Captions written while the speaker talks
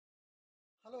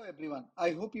Hello everyone,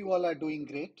 I hope you all are doing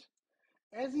great.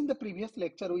 As in the previous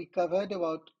lecture, we covered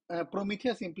about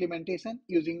Prometheus implementation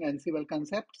using Ansible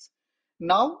concepts.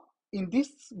 Now, in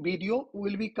this video, we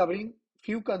will be covering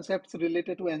few concepts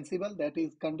related to Ansible, that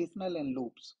is conditional and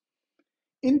loops.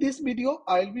 In this video,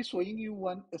 I will be showing you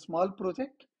one small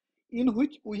project in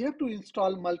which we have to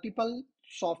install multiple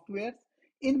softwares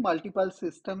in multiple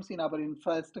systems in our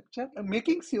infrastructure,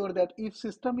 making sure that if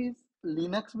system is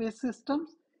Linux based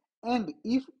systems and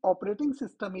if operating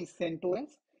system is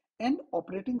CentOS and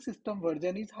operating system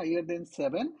version is higher than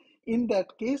 7, in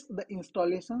that case the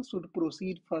installation should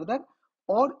proceed further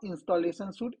or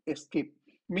installation should skip.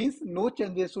 Means no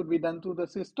changes should be done to the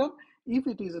system if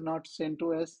it is not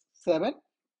CentOS 7,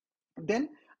 then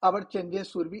our changes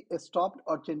should be stopped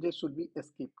or changes should be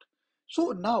skipped.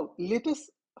 So now let us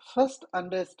first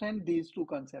understand these two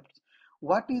concepts.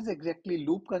 What is exactly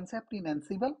loop concept in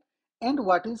Ansible and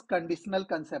what is conditional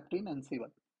concept in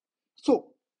Ansible? So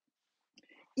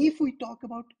if we talk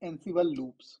about Ansible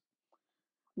loops,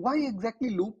 why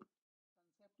exactly loop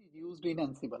concept is used in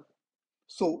Ansible?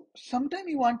 So sometimes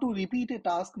you want to repeat a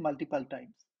task multiple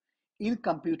times. In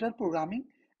computer programming,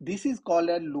 this is called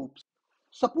a loops.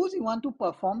 Suppose you want to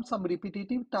perform some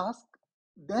repetitive task,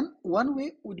 then one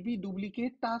way would be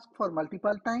duplicate task for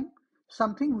multiple time,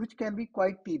 something which can be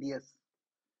quite tedious.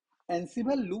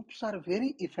 Ansible loops are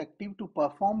very effective to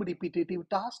perform repetitive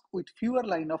tasks with fewer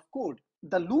line of code.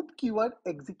 The loop keyword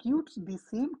executes the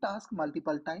same task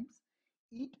multiple times.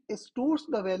 It stores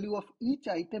the value of each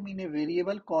item in a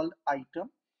variable called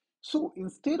item. So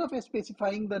instead of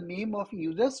specifying the name of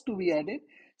users to be added,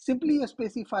 simply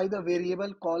specify the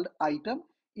variable called item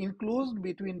enclosed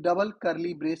between double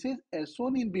curly braces as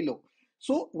shown in below.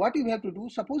 So what you have to do,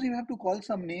 suppose you have to call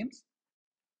some names,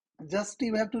 just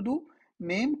you have to do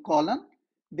name colon,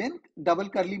 then double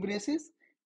curly braces,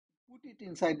 put it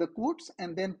inside the quotes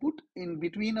and then put in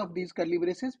between of these curly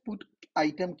braces, put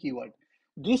item keyword.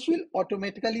 This will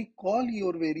automatically call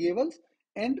your variables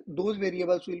and those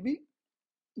variables will be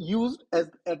used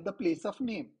as at the place of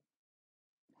name.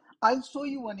 I'll show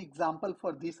you one example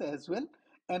for this as well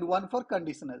and one for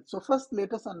conditional. So first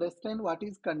let us understand what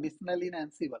is conditional in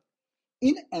Ansible.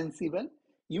 In Ansible,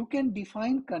 you can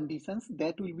define conditions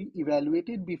that will be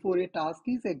evaluated before a task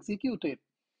is executed.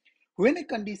 When a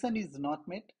condition is not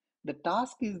met, the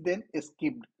task is then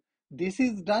skipped. This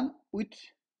is done with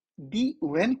the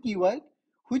when keyword,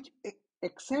 which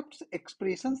accepts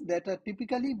expressions that are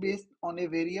typically based on a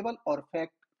variable or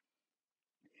fact.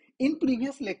 In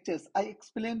previous lectures, I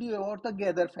explained you about the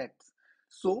gather facts.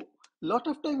 So, lot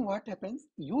of time what happens,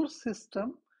 your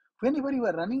system, whenever you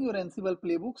are running your Ansible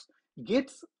playbooks,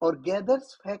 gets or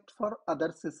gathers fact for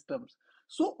other systems.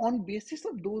 So, on basis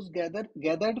of those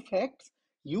gathered facts,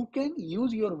 you can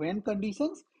use your when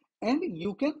conditions and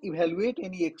you can evaluate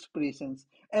any expressions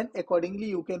and accordingly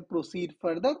you can proceed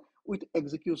further with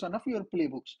execution of your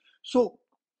playbooks. So,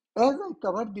 as I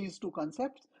covered these two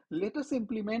concepts, let us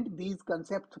implement these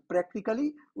concepts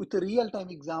practically with real-time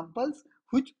examples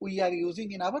which we are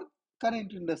using in our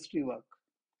current industry work.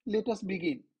 Let us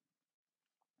begin.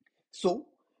 So,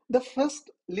 the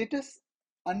first, let us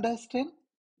understand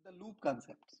the loop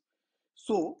concepts.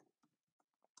 So,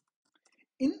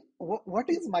 in what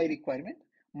is my requirement?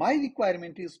 My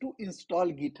requirement is to install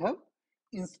GitHub,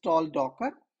 install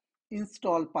Docker,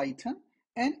 install Python,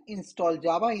 and install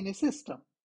Java in a system.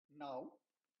 Now,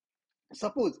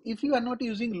 suppose if you are not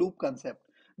using loop concept,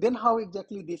 then how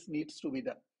exactly this needs to be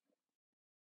done?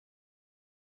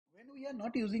 When we are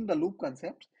not using the loop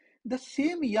concepts, the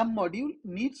same yum module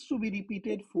needs to be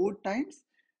repeated 4 times.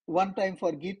 One time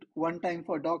for Git, one time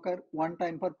for Docker, one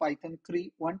time for Python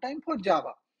 3, one time for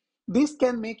Java. This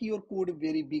can make your code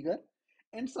very bigger.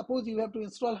 And suppose you have to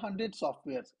install 100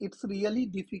 softwares. It's really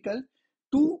difficult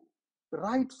to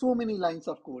write so many lines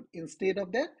of code. Instead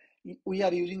of that, we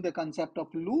are using the concept of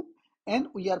loop and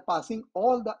we are passing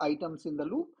all the items in the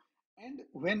loop. And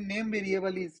when name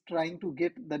variable is trying to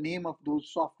get the name of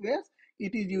those softwares,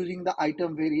 it is using the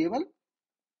item variable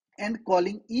and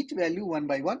calling each value one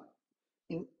by one,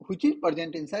 which is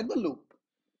present inside the loop.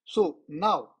 So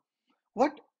now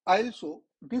what I'll show,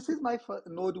 this is my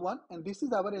node 1 and this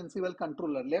is our Ansible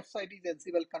controller. Left side is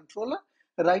Ansible controller,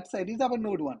 right side is our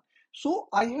node 1. So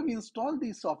I have installed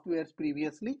these softwares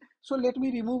previously. So let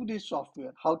me remove this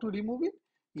software. How to remove it?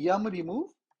 Yum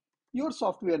remove your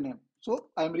software name.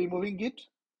 So I am removing it.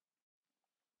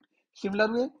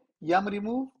 Similar way, yum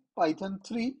remove python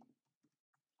 3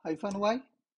 hyphen y. I'm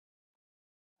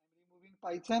removing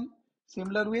Python.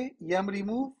 Similar way, yum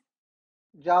remove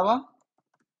Java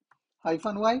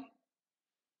hyphen y.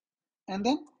 And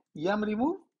then yum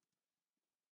remove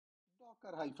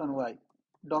Docker hyphen y.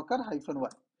 docker-y.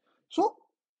 So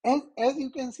as you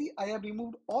can see, I have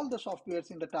removed all the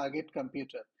softwares in the target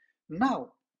computer.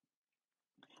 Now,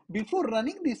 before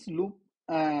running this loop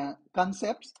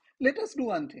concepts, let us do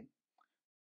one thing.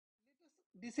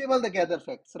 Disable the gather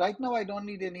facts. Right now, I don't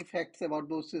need any facts about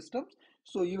those systems.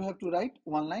 So you have to write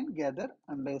one line gather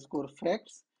underscore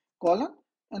facts colon,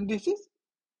 and this is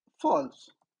false.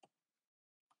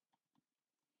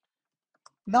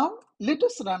 Now let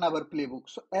us run our playbook.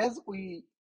 So as we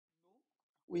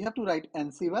have to write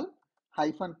Ansible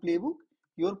hyphen playbook,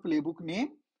 your playbook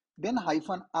name, then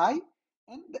hyphen I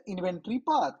and the inventory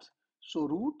path. So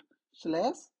root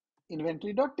slash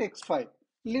inventory.txt file.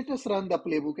 Let us run the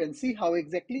playbook and see how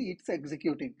exactly it's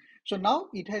executing. So now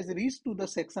it has reached to the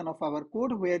section of our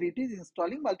code where it is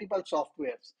installing multiple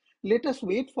softwares. Let us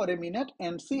wait for a minute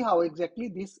and see how exactly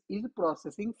this is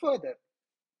processing further.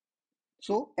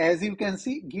 So as you can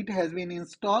see, Git has been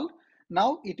installed.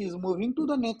 Now it is moving to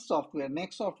the next software.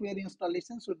 Next software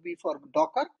installation should be for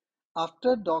Docker.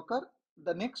 After Docker,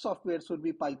 the next software should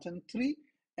be Python 3.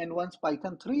 And once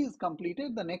Python 3 is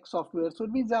completed, the next software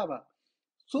should be Java.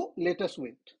 So let us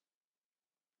wait.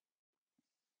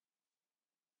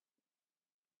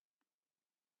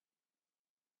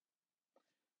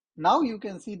 Now you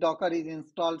can see Docker is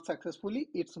installed successfully.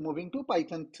 It's moving to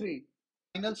Python 3.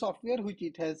 Final software which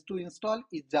it has to install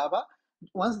is Java.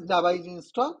 Once Java is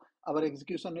installed, our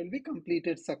execution will be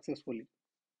completed successfully.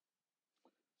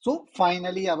 So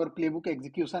finally our playbook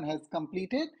execution has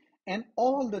completed and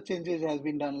all the changes has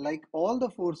been done, like all the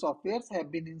 4 softwares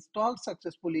have been installed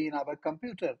successfully in our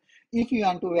computer. If you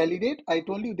want to validate, I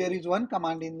told you there is one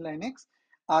command in Linux,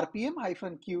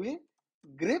 rpm-qa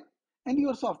grep and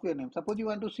your software name. Suppose you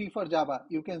want to see for Java,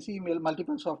 you can see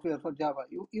multiple software for Java.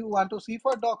 You want to see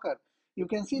for Docker, you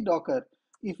can see Docker.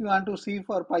 If you want to see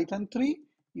for Python 3,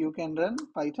 you can run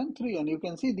Python 3 and you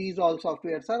can see these all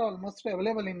softwares are almost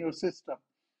available in your system.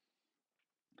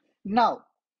 Now,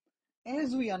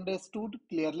 as we understood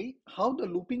clearly how the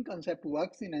looping concept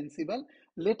works in Ansible,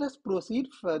 let us proceed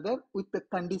further with the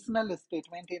conditional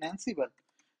statement in Ansible.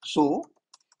 So,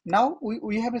 now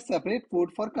we have a separate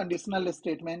code for conditional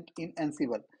statement in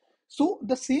Ansible. So,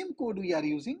 the same code we are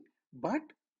using, but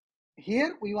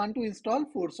here we want to install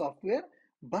 4 software,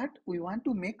 but we want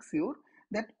to make sure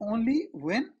that only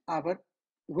when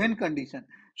condition.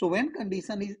 So when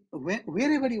condition is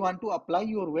wherever you want to apply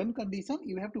your when condition,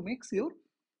 you have to make sure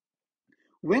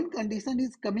when condition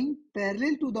is coming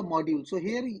parallel to the module. So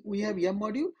here we have yum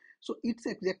module, so it's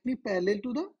exactly parallel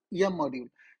to the yum module.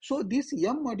 So this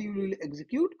yum module will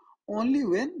execute only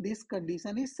when this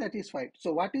condition is satisfied.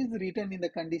 So what is written in the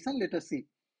condition? Let us see.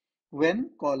 When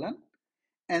colon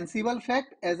Ansible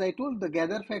fact, as I told, the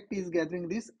gather fact is gathering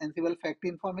this Ansible fact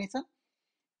information.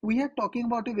 We are talking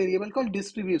about a variable called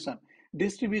distribution.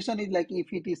 Distribution is like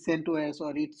if it is CentOS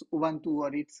or it's Ubuntu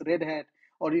or it's Red Hat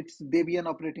or it's Debian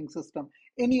operating system,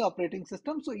 any operating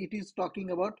system. So it is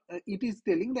talking about, it is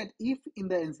telling that if in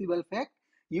the Ansible fact,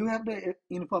 you have the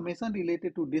information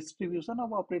related to distribution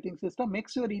of operating system, make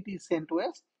sure it is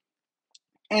CentOS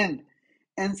and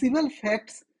Ansible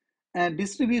facts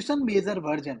distribution measure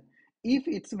version. If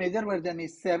its measure version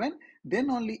is 7,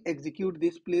 then only execute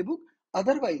this playbook.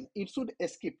 Otherwise, it should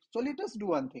skip. So let us do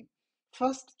one thing.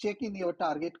 First, check in your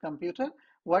target computer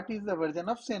what is the version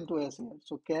of CentOS here.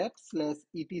 So cat slash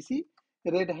etc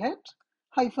red hat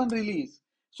hyphen release.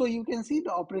 So you can see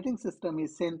the operating system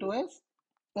is CentOS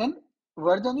and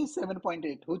version is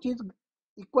 7.8, which is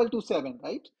equal to 7,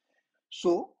 right?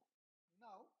 So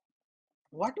now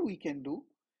what we can do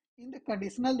in the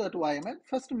conditional.yml,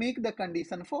 first make the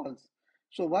condition false.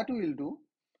 So what we will do,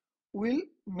 we'll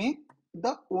make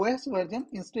the OS version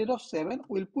instead of 7,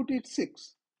 we'll put it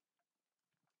 6.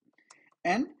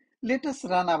 And let us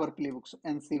run our playbooks.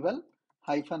 Ansible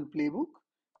hyphen playbook,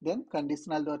 then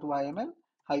conditional.yml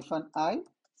hyphen I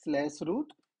slash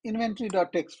root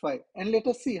inventory.txt file. And let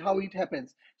us see how it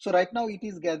happens. So right now it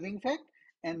is gathering fact,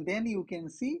 and then you can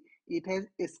see it has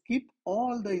skipped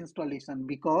all the installation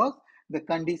because the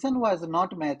condition was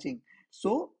not matching.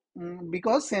 So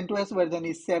because CentOS version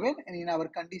is 7 and in our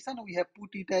condition we have put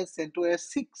it as CentOS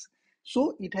 6.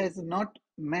 So it has not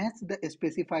matched the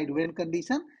specified when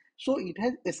condition, so it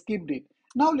has skipped it.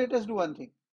 Now let us do one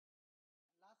thing.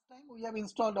 Last time we have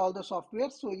installed all the software,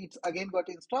 so it's again got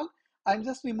installed. I'm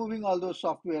just removing all those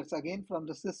softwares again from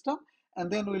the system,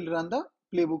 and then we'll run the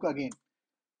playbook again.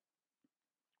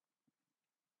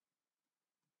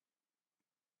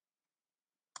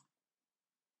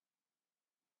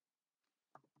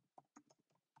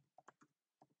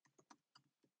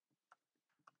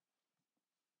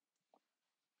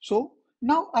 So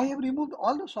now I have removed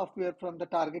all the software from the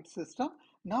target system.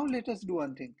 Now let us do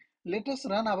one thing. Let us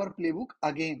run our playbook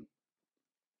again.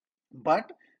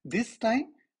 But this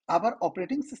time our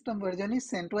operating system version is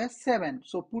CentOS 7.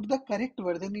 So put the correct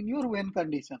version in your when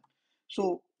condition.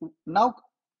 So now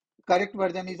correct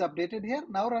version is updated here.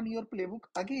 Now run your playbook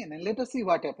again and let us see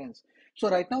what happens. So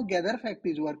right now gather fact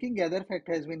is working. Gather fact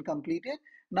has been completed.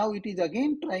 Now it is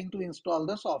again trying to install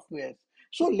the software.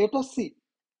 So let us see.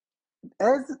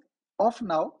 As of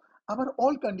now, our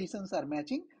all conditions are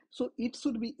matching. So it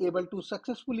should be able to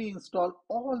successfully install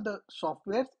all the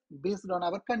softwares based on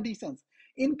our conditions.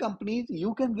 In companies,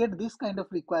 you can get this kind of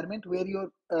requirement where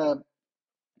your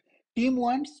team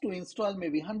wants to install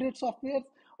maybe 100 softwares,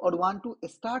 or want to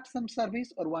start some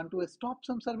service, or want to stop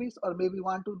some service, or maybe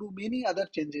want to do many other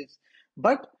changes,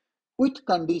 but with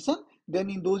condition. Then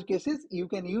in those cases you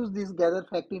can use this gather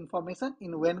fact information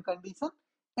in when condition,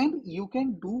 and you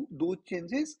can do those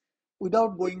changes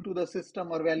without going to the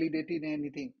system or validating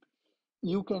anything.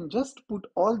 You can just put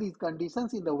all these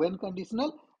conditions in the when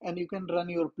conditional, and you can run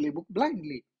your playbook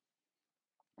blindly.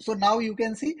 So now you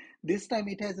can see this time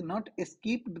it has not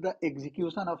skipped the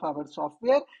execution of our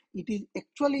software. It is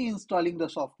actually installing the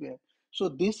software. So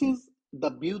this is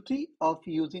the beauty of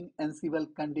using Ansible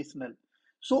conditional.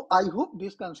 So I hope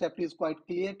this concept is quite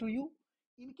clear to you.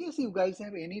 In case you guys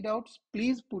have any doubts,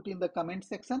 please put in the comment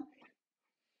section.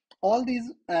 All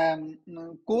these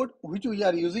code which we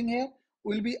are using here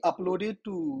will be uploaded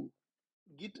to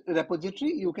Git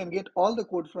repository. You can get all the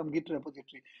code from Git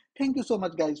repository. Thank you so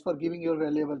much guys for giving your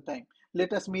valuable time.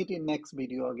 Let us meet in next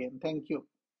video again. Thank you.